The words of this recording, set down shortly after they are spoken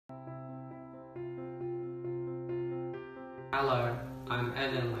Hello, I'm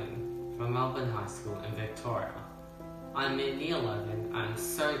Evan Lin from Melbourne High School in Victoria. I'm in Year 11 and I'm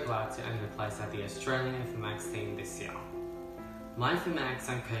so glad to earn a place at the Australian Informatics team this year. My informatics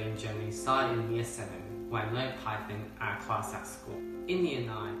and coding journey started in Year 7 when I learned Python at class at school. In Year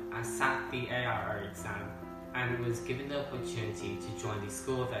 9, I sat the AIO exam and was given the opportunity to join the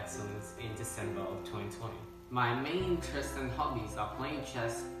School of Excellence in December of 2020. My main interests and hobbies are playing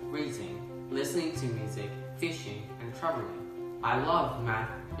chess, reading, listening to music, fishing, and traveling. I love math,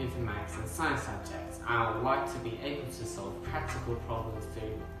 informatics, and science subjects, and I would like to be able to solve practical problems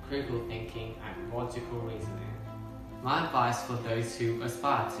through critical thinking and logical reasoning. My advice for those who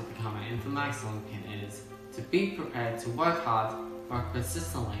aspire to become an informatics Olympian is to be prepared to work hard, work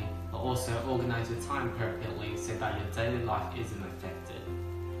persistently, but also organize your time appropriately so that your daily life isn't affected.